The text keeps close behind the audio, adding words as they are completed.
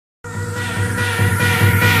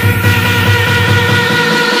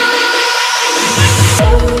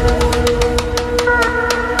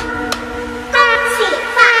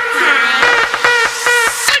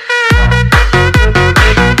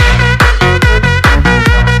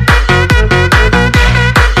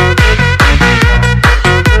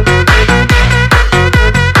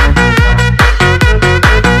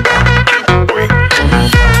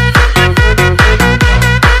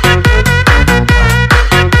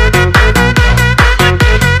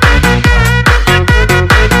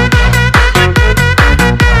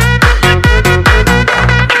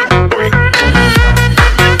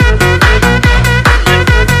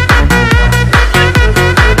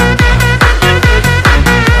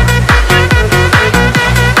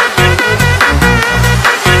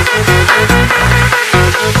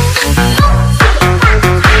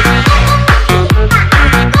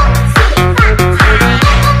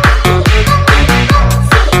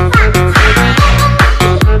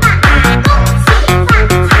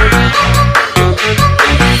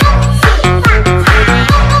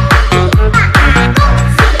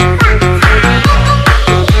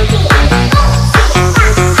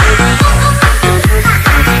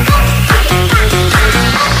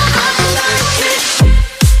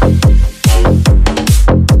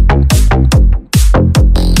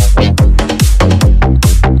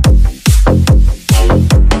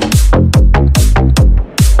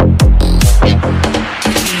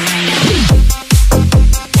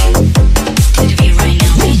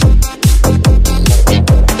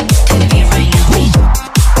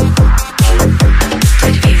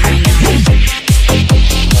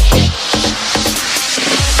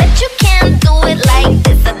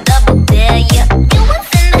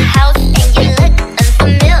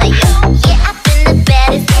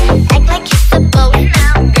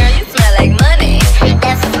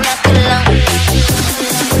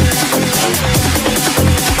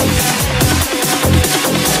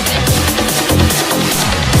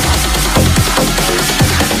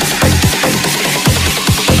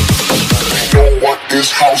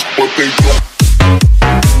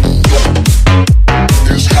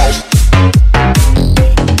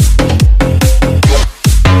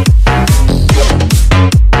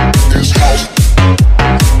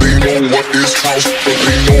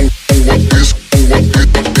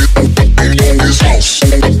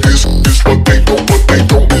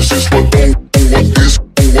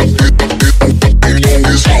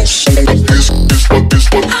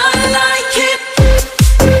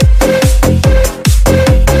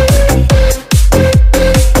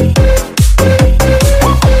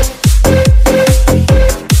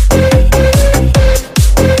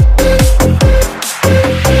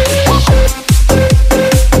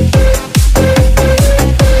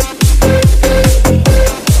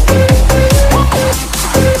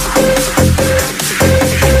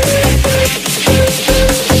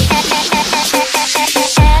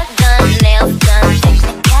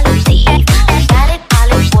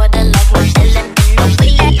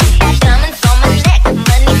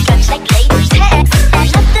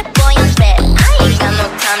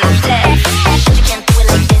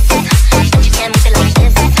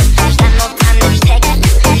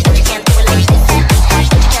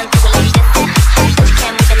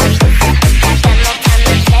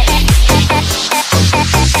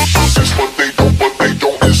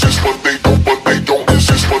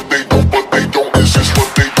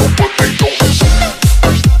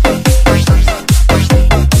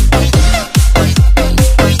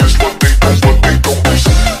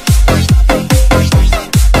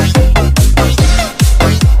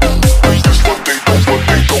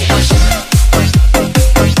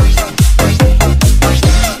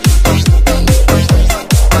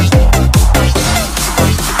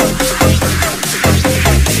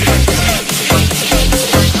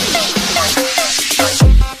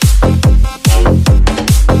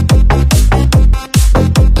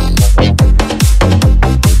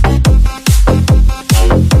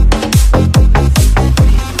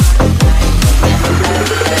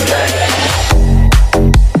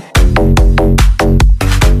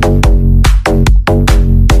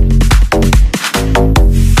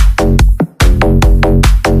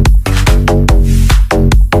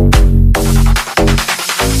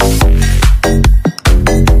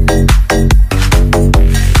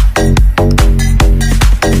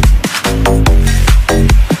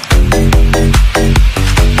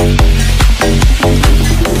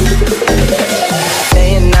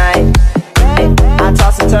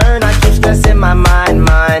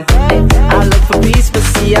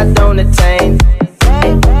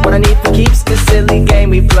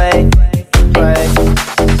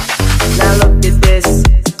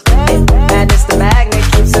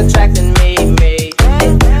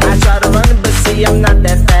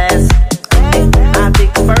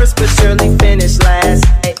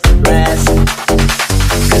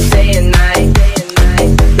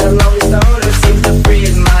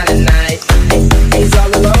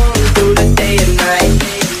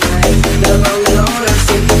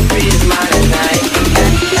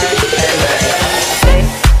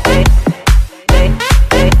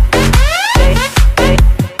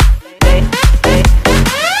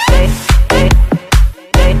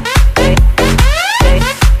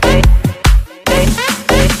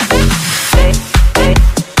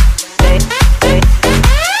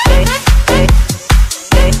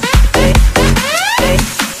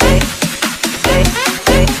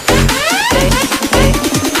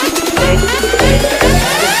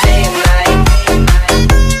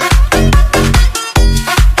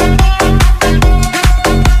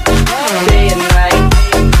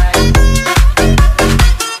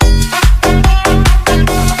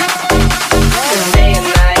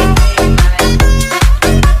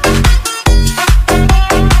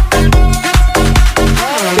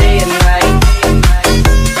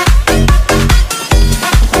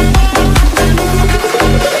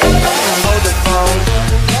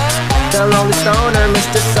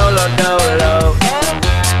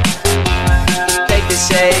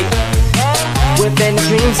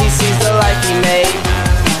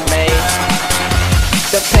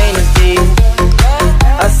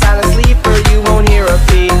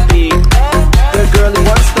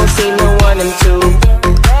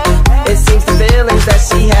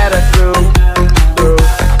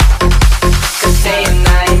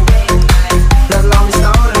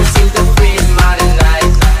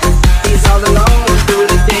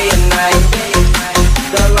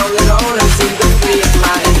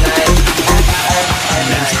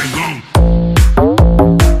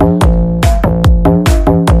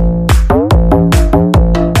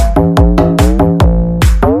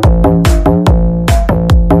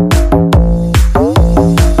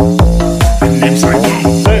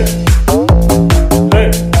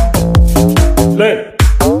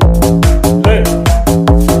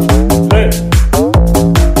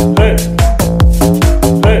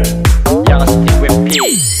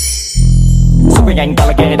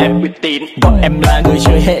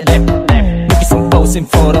xin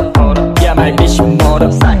photo. Yeah mày bitch model,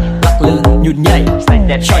 lắc lư nhún nhảy,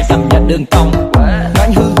 try cảm nhận đường cong. Nói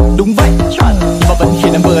anh hư đúng vậy, nhưng mà vẫn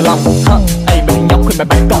khiến em vừa lòng. Ây mình nhóc khuyên mày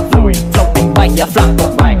back off, flow anh bay ya flat cột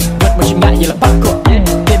vượt một chướng ngại như là bắc cột. Tiền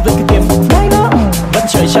vẫn cứ kiếm vẫn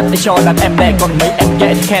chơi chất để cho đàn em đè, còn mấy em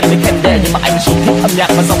ghé thì khen lấy khen đè, nhưng mà anh chỉ thích âm nhạc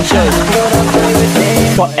và dòng chơi.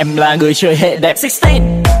 Bọn em là người chơi hệ đẹp 16.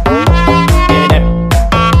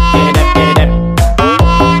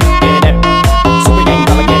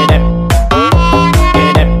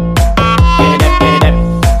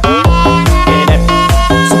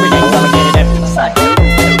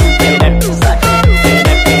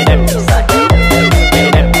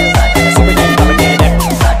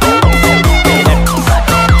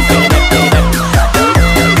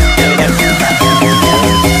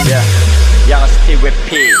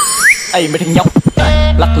 Ây mấy thằng nhóc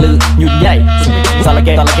lắc lư nhún nhảy, ta là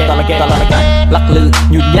ghe, ta là ghe, ta là ghe, ta là ghe. Lắc lư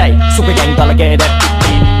nhún nhảy, xung quanh anh ta là ghe đẹp.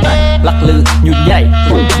 Lắc lư nhún nhảy,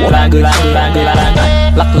 là người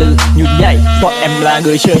lắc lư nhún nhảy. Bọn em là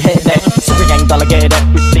người chơi hệ đẹp, xung quanh anh ta là ghe đẹp.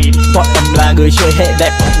 Bọn em là người chơi hệ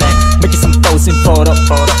đẹp. Make some pose in photo,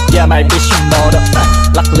 yeah my bitch model.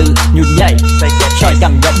 Lắc lư nhún nhảy, try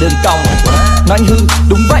cảm nhận đường cong. Nói anh hư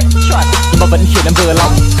đúng vậy, nhưng mà vẫn khiến em vừa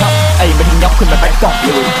lòng. Ây mấy thằng nhóc khuyên mày back off,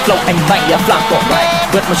 flow anh mạnh ya flat cột,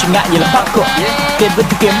 vượt một chướng ngại như là bắc cột. Tiền vẫn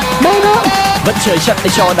cứ kiếm vẫn chơi chất để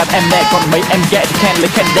cho đàn em đè, còn mấy em ghé thì khen lấy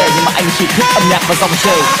khen đè, nhưng mà anh chỉ thích âm nhạc và dòng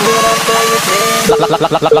chơi.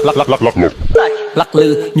 Lắc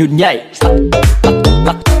lư nhún nhảy, lắc lư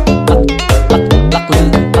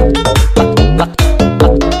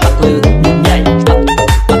nhún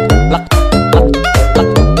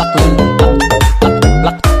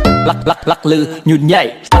nhảy, lắc lư nhún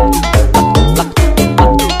nhảy.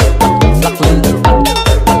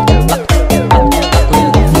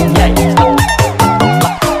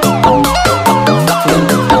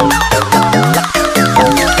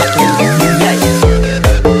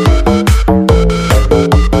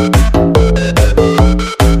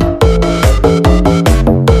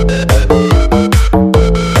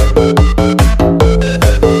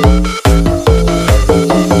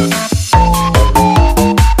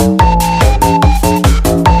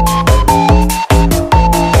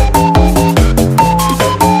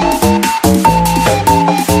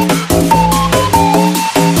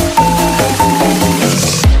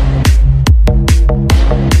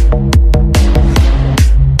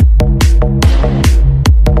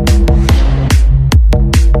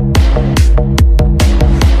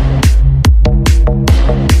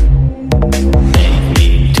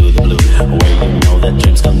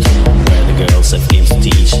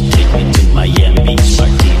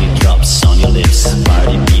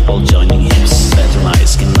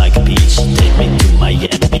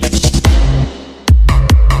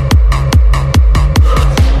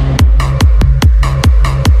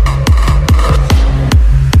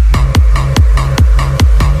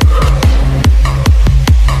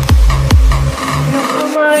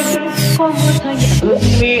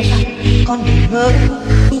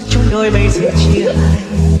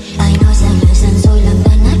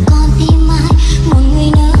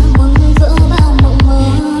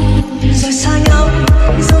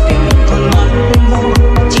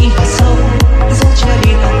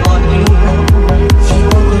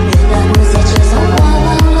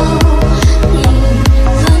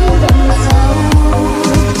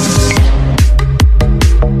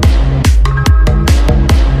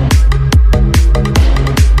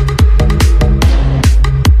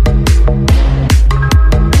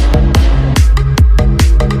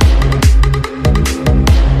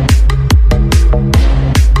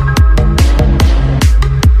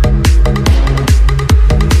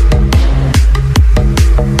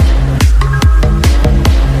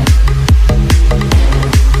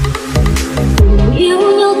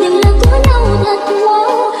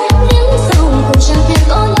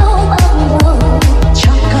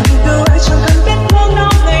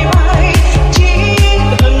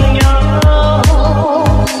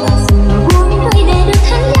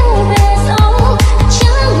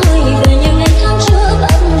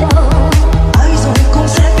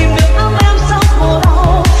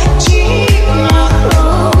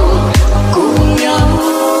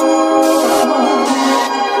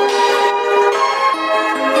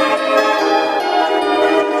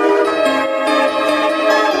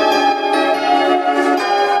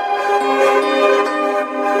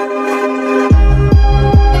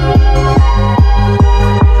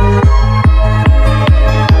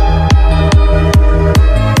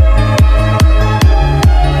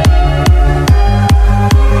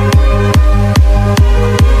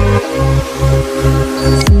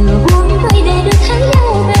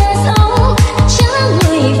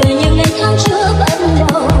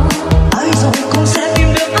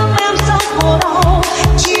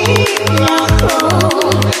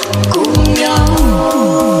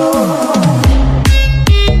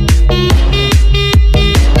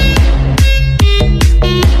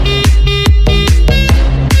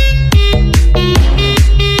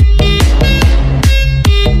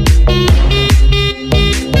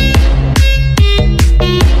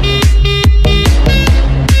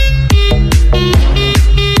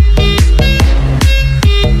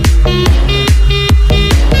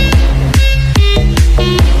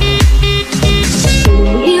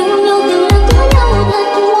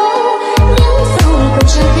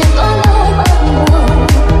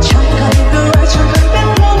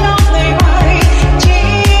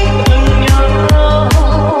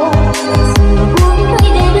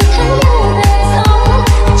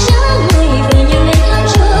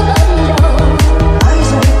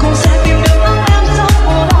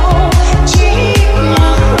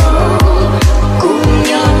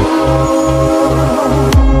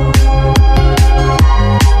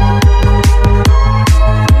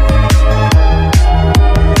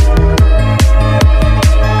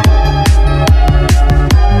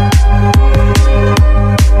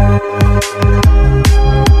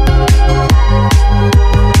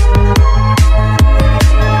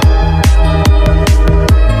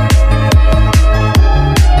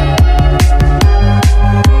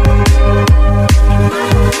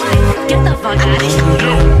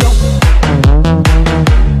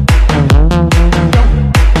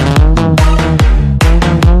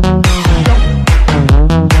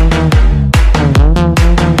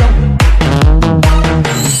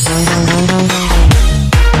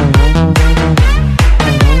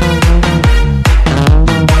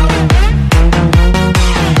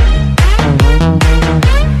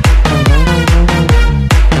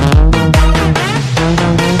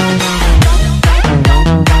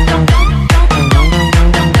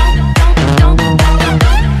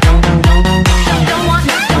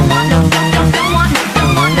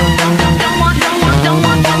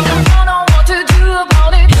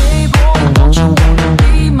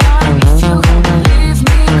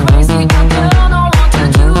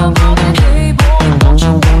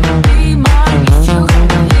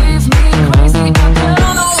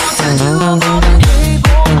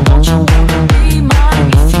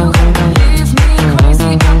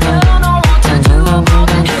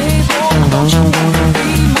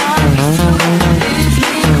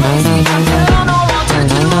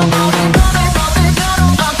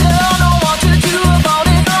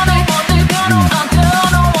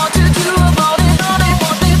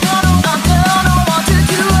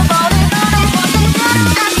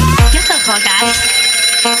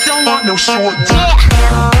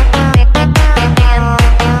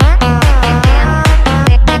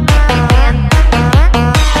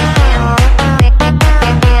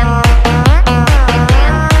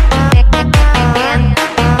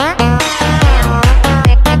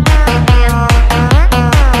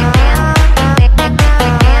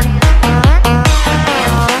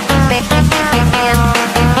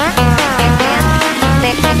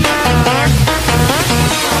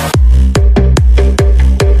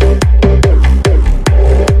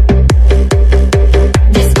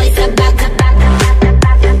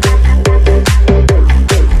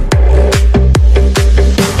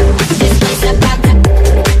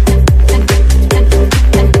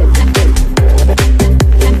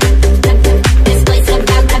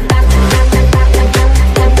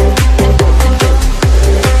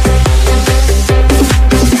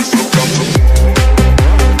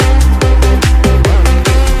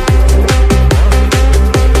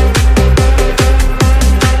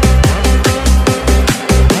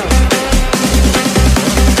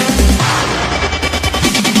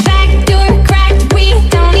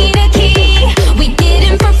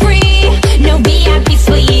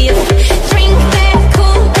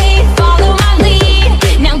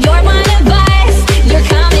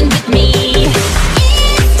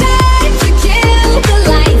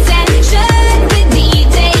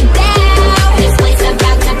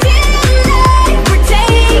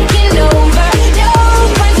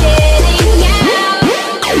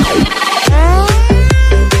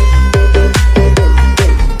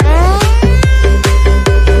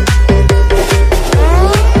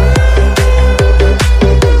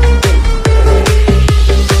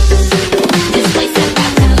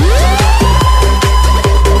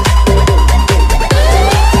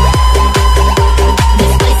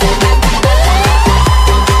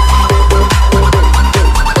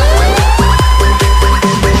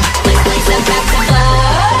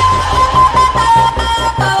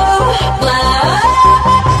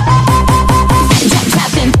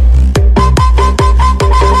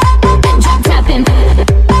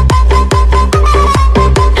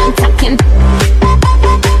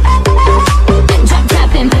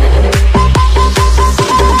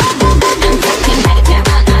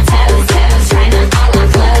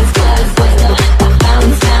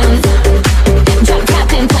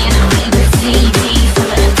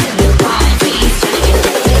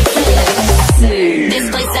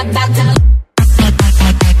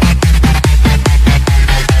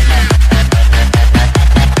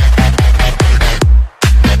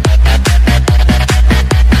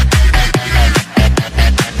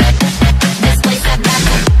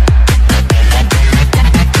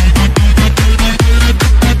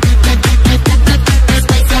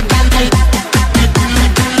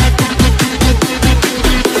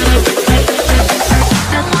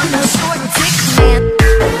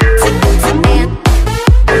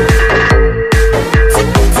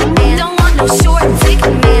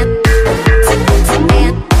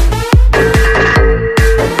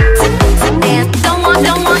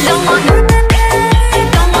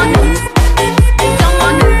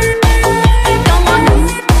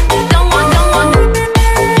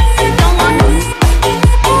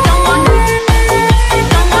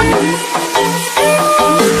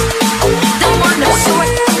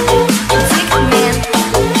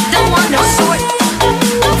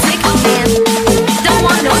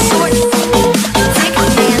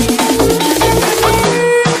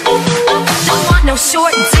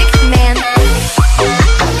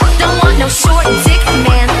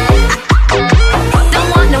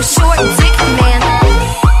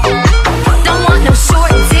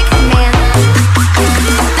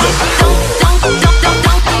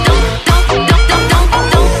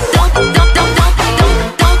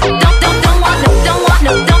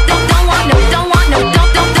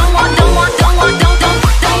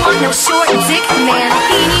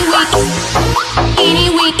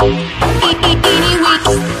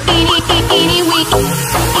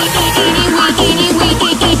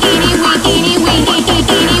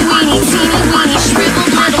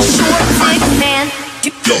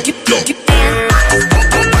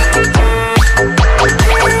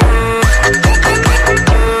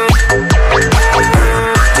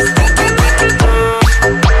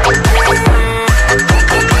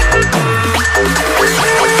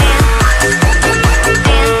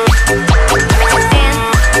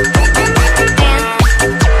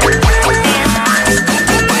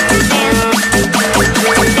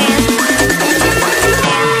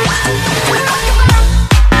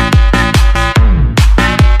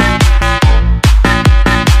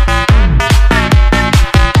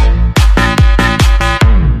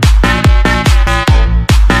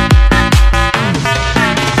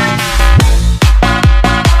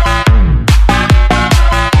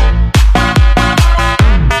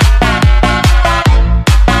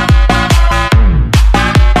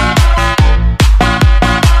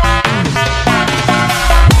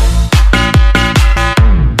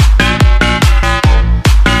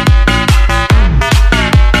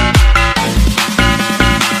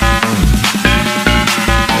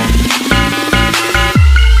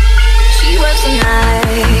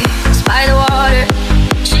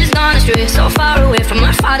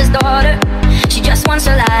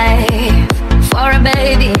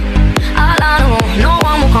 baby. Alana won't, no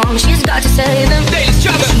one will come. She's got to save him. She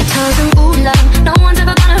tells him, ooh, love, no one's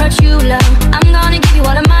ever gonna hurt you, love. I'm gonna give you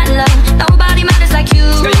all of my love. Nobody matters like you.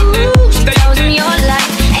 She tells him your life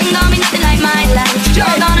ain't gonna be nothing like my life.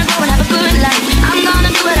 You're gonna go and have a good life. I'm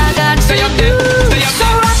gonna do what I got to do. So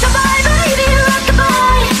rock-a-bye, baby,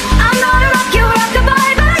 rock-a-bye. I'm gonna rock you,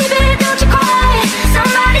 rock-a-bye, baby, don't you cry.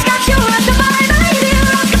 Somebody's got you, rock-a-bye, baby,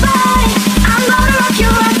 rock-a-bye. I'm gonna rock you,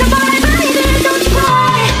 rock-a-bye, baby, don't you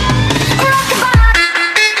cry. Rock-a-bye.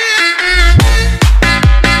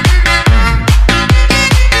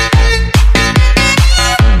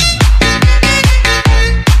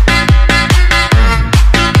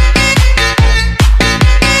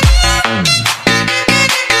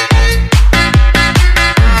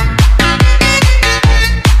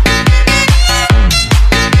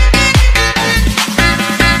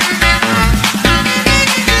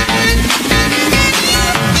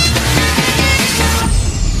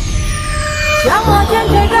 Chẳng hoa trên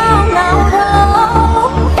trời cao nào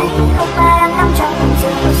đâu, không ai đang nằm trong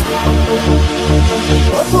giấc mơ.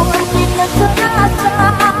 Ôi buồn nhìn là xưa đã xa,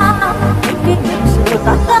 những kỷ niệm xưa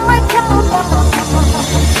ta đang mãi theo ta.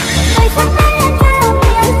 Ngày sáng nay anh theo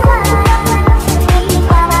biển xa, đi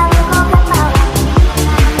qua bao nhiêu khó khăn bao la.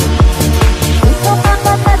 Vì sao ta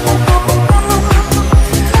vẫn là tình cô,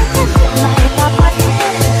 chẳng chuyện này ta phải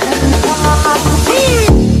hết xa.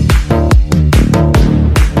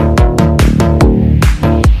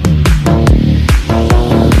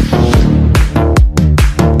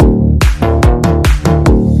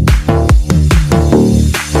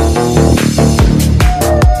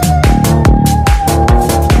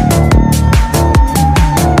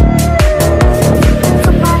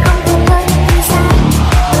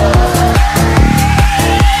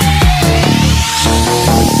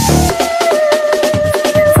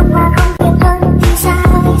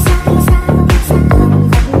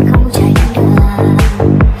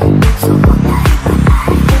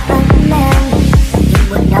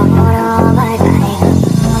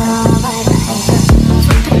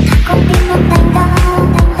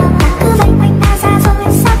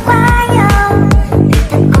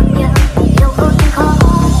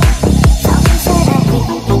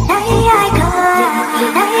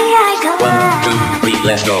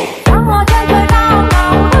 Let's go.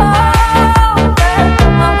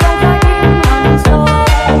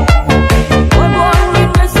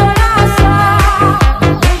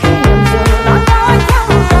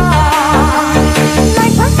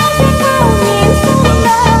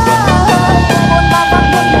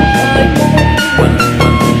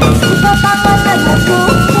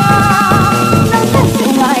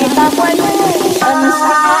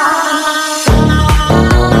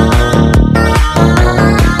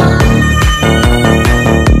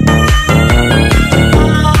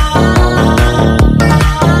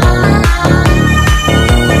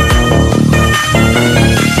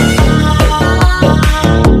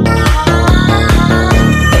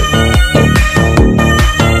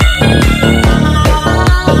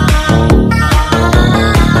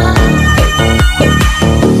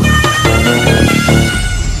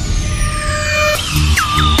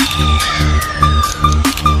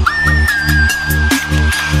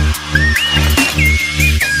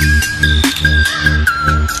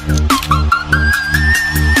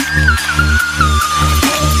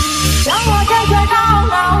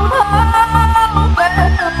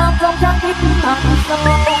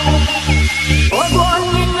 Ôi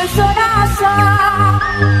buồn nhìn người xưa đã xa,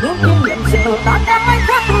 những kỷ niệm giờ ta đang mãi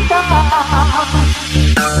theo ta.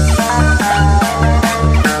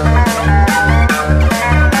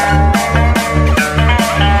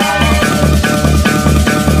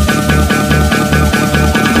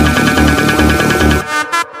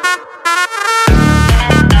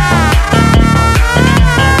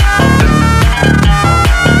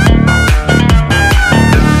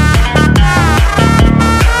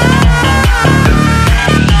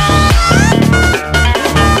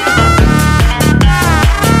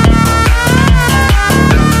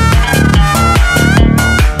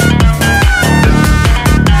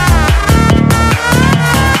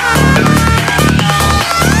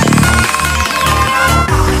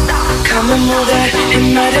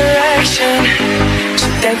 In my direction, so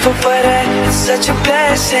thankful for that. It's such a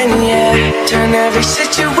blessing, yeah. Turn every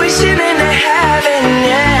situation into heaven,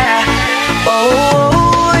 yeah.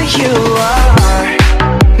 Oh, you are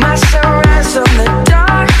my sunrise on the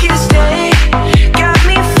darkest day. Got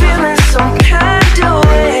me feeling some kind of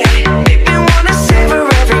way. Make me wanna savor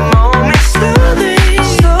every moment slowly,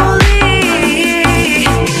 slowly.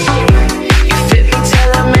 You fit me,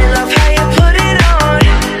 tell me love how you put it on.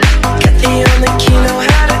 Got the only key, know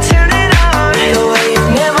how to turn it on. The way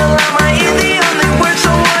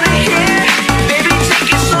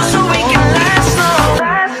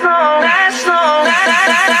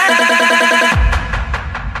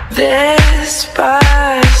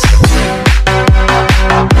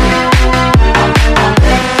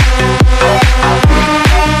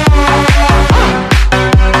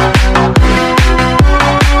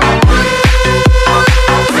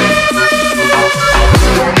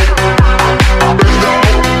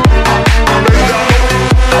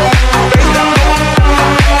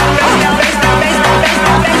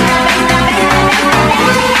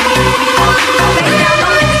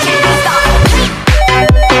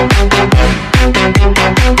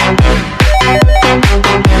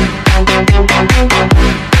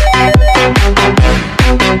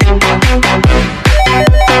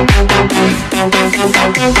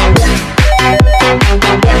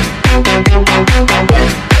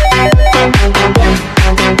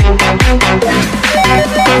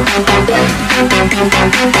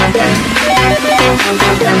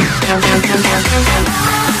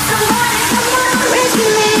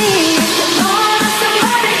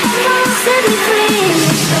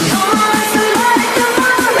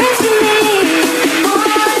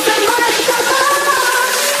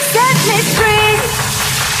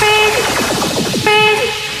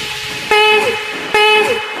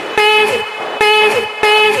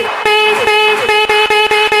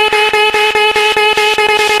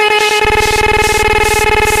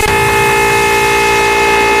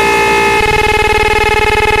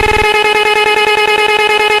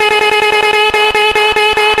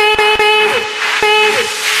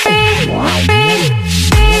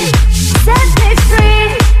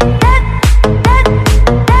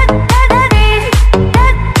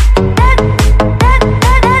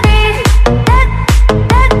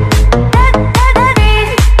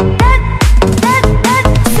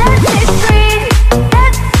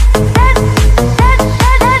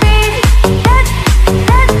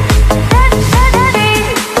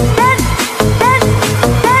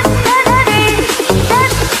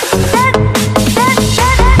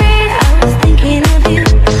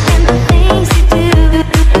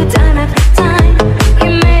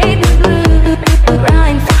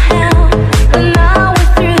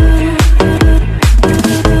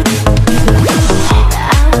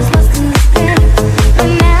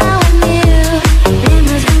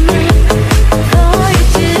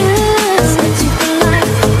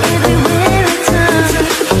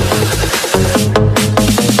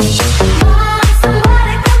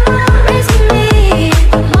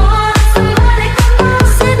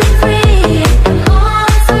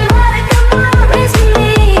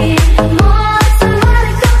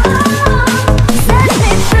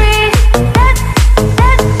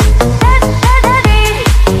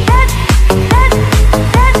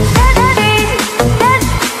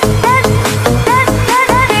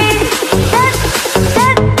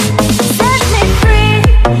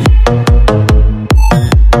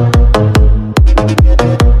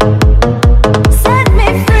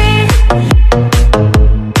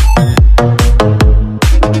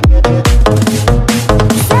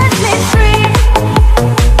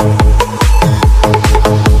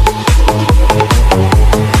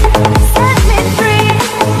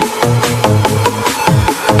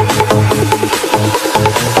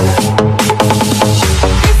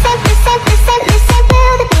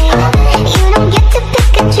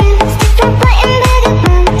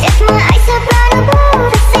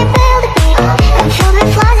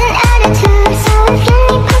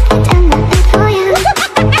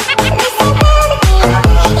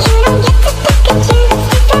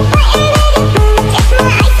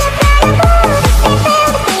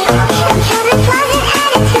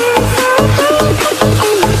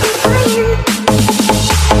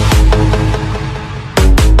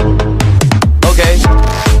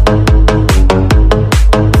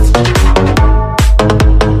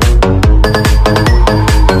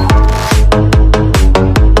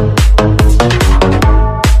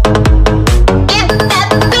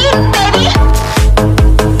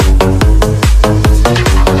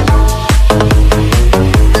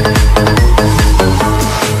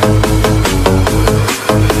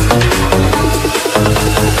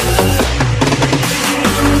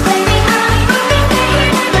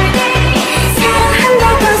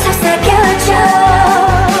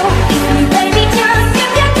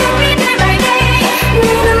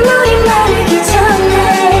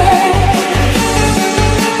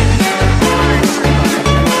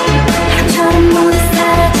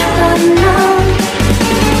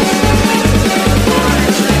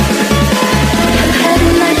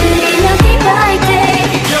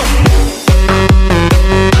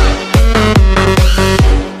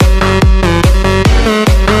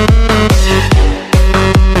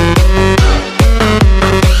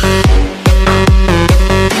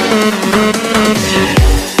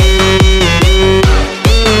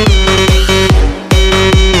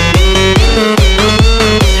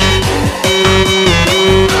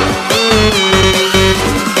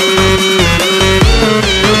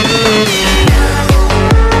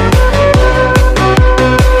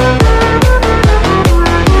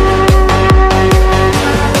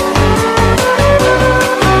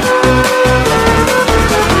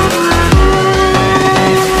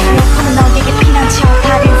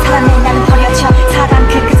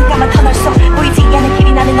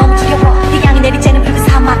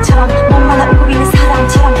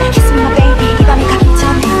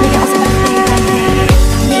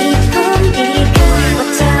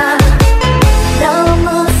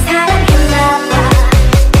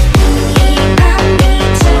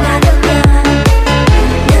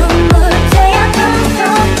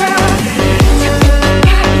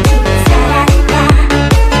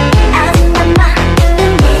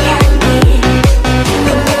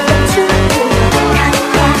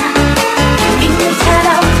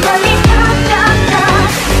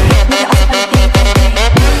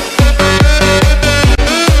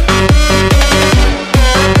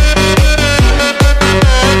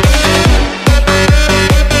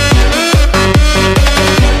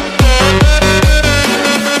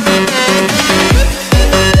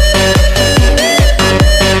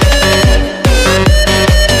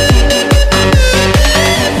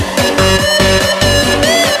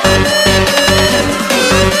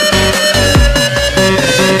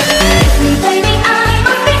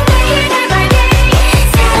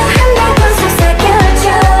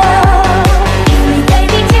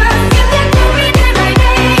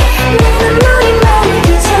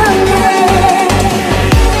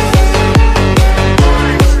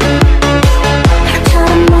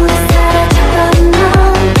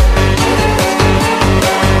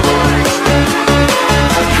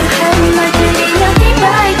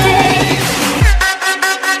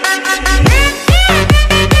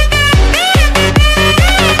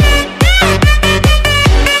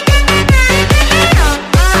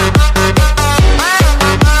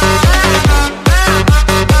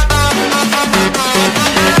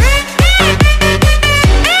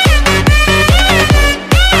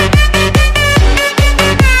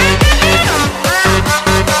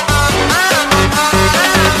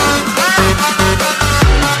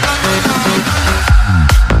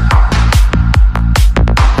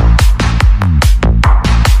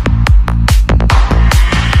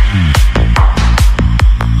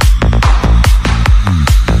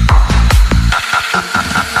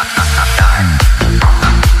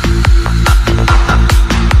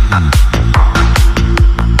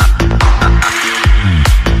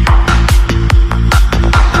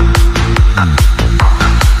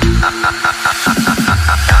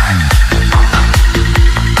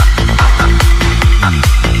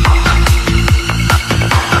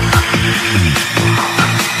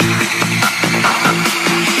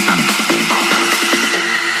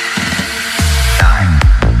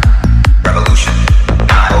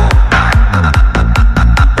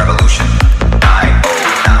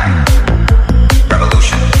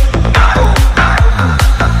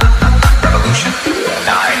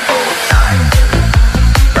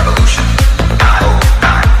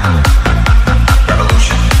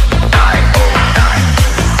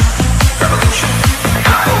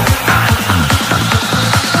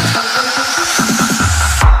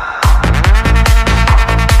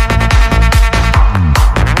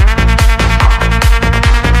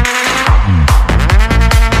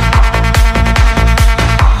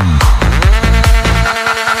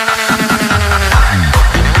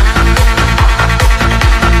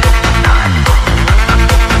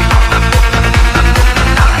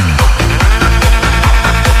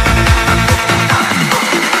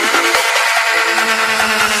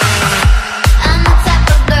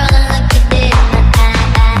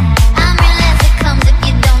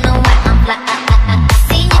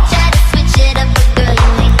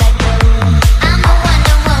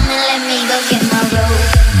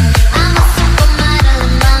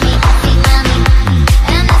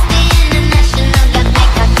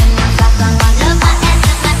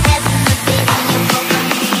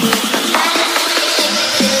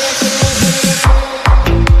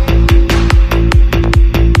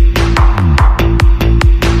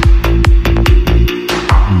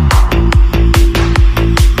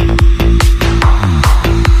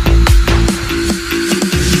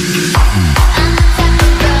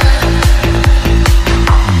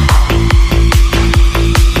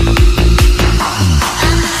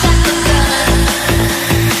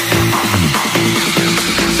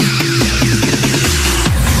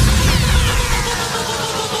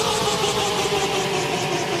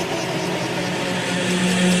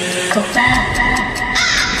Cậu ba,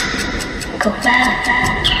 cậu ba,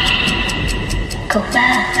 cậu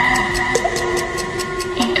ba,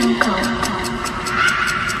 em thương cậu.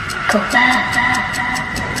 Cậu ba,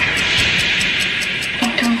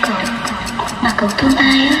 em thương cậu. Mà cậu thương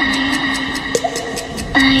ai á?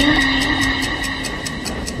 Ai á?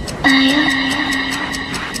 Ai á?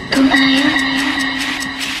 Thương ai á?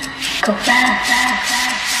 Cậu ba.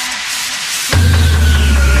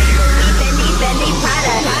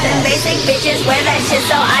 Them basic bitches wear that shit,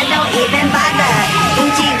 so I don't even bother.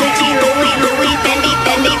 Gucci, Gucci, Louis, Louis, Fendi,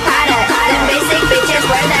 Fendi, Prada. Them basic bitches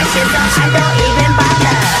wear that shit, so I don't even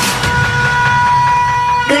bother.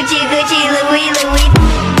 Gucci, Gucci, Louis, Louis,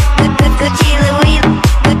 Gucci, Louis,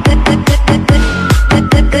 Gucci, Louis,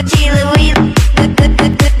 Gucci, Louis,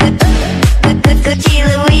 Gucci,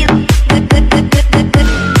 Louis, Louis.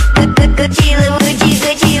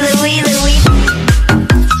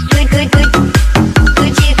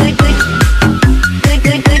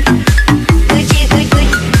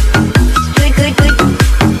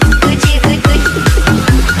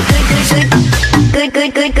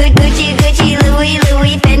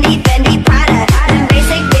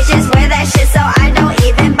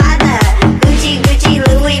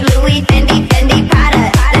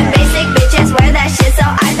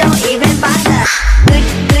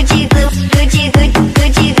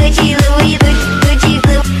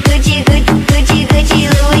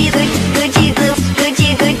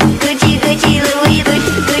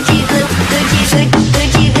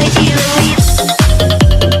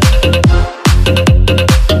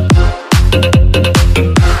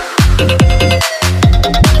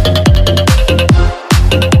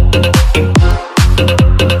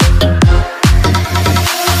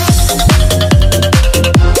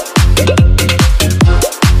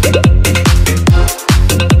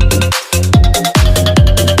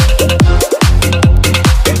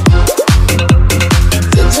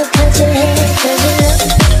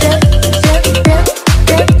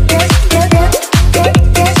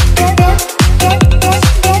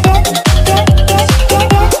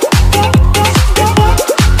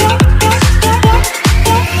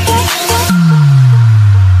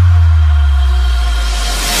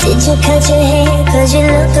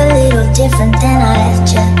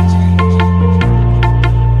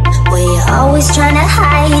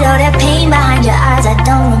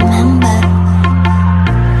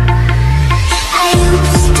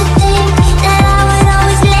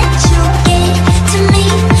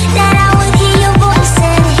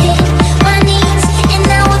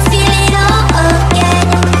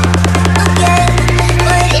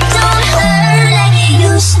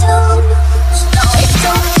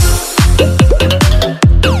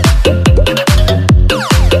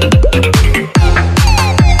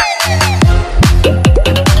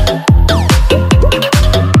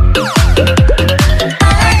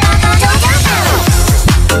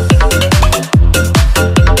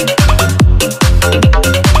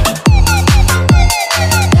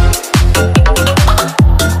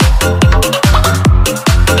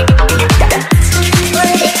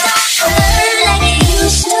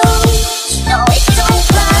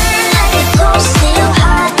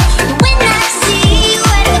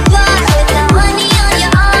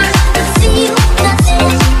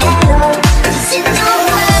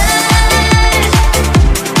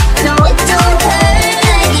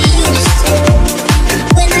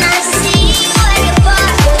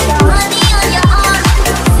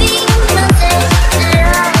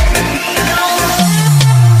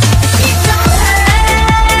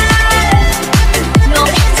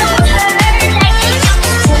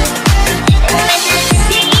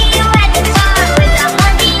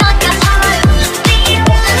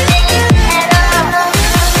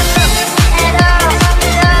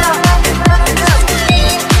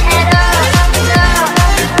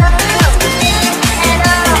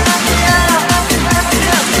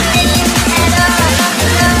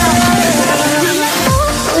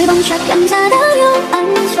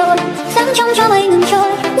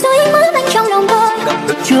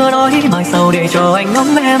 chưa nói mai sau để cho anh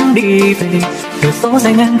ngóng em đi về. Điều số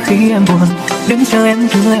danh em khi em buồn, đứng chờ em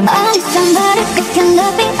thương em. Somebody can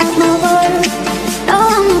love me at my word. No,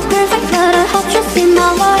 I'm not perfect, but I hope you see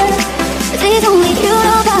my worth. It's only you,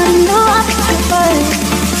 nobody know I picked you first.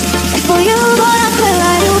 And for you, what I swear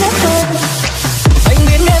I do that first. Anh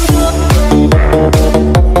biết em thương. We'll be right back.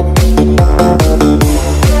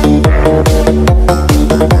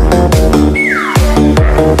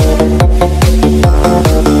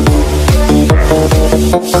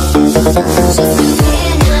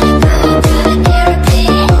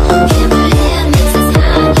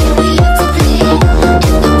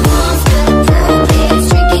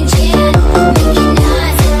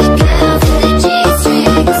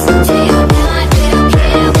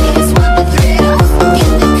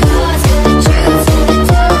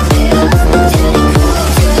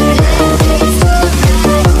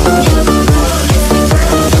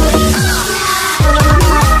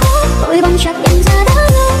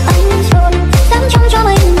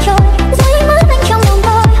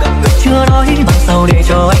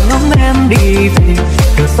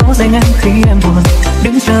 khi em buồn,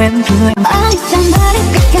 đứng chờ em thương em. I need somebody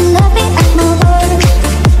that can love me at my word.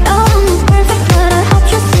 No one is perfect, but I hope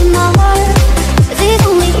you see my worth. 'Cause it's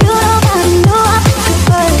only you, nobody knew I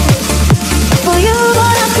prefer. For you,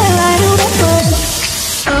 gonna say I do the first.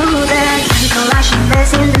 Oh, that people I should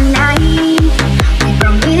best in the night.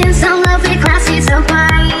 From being some lovely classes of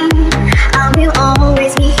mine, I will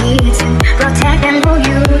always be here to protect and hold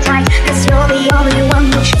you tight. 'Cause you're the only one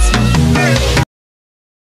who trusts me.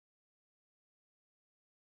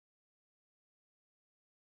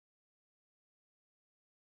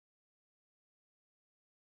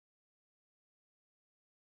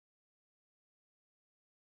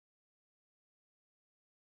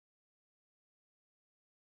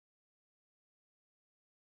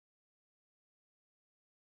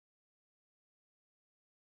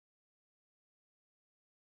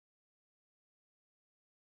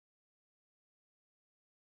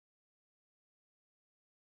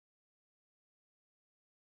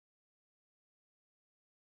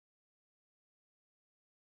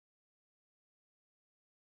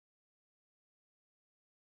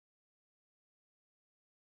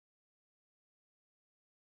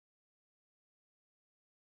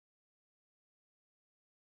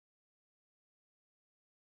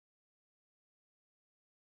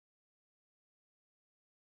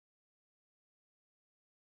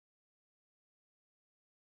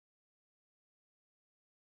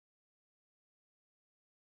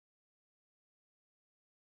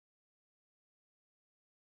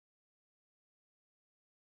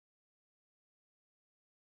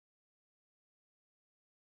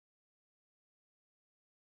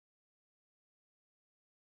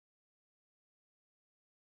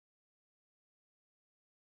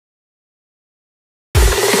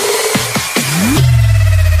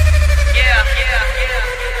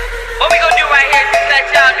 What we gonna do right here is let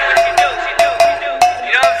y'all do what you do.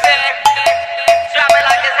 You know what I'm saying? Drop it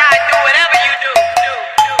like it's hot, do whatever you do.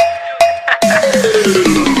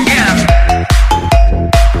 Yeah.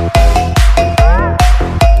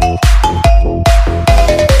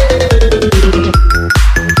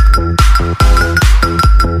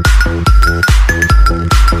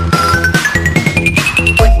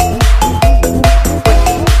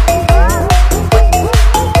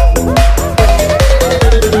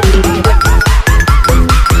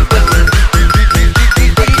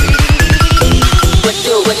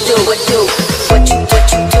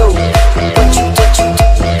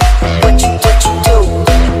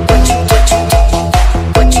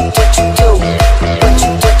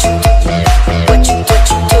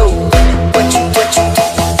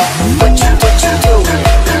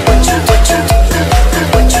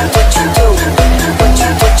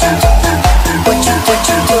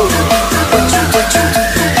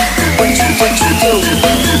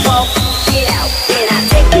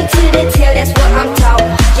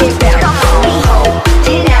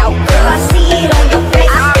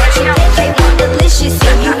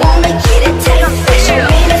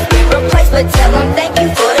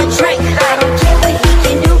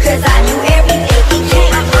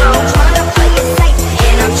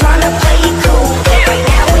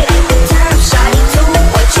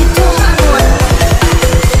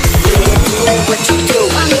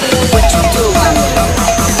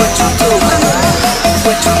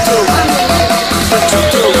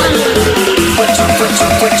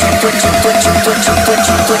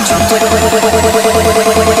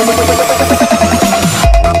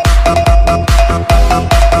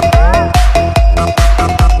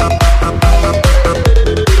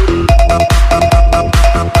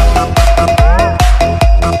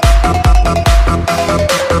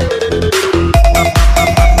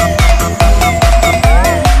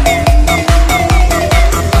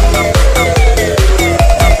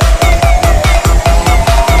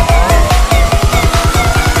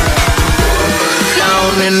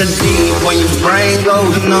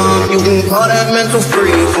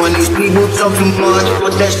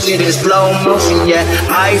 Slow motion, yeah.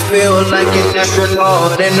 I feel like an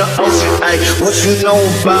astronaut in the ocean. Ay, what you know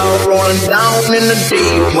about rolling down in the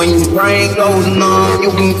deep? When your brain goes numb,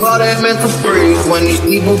 you can call that mental freeze. When these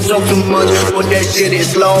people talk too much, but that shit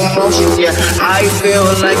is slow motion, yeah. I feel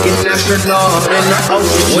like an astronaut in the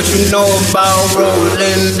ocean. What you know about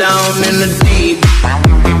rolling down in the deep?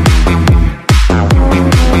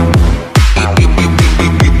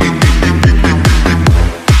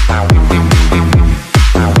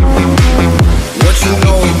 What you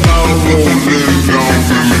know about rolling down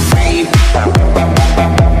in the deep?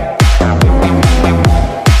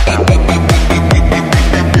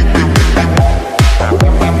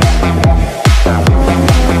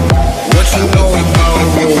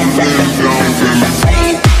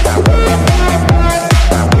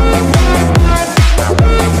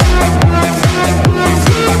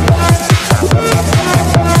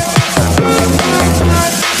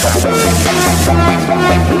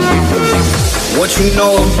 you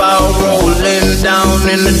know about rolling down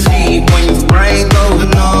in the deep? When your brain goes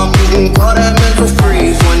numb, you can call that mental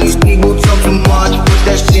freeze.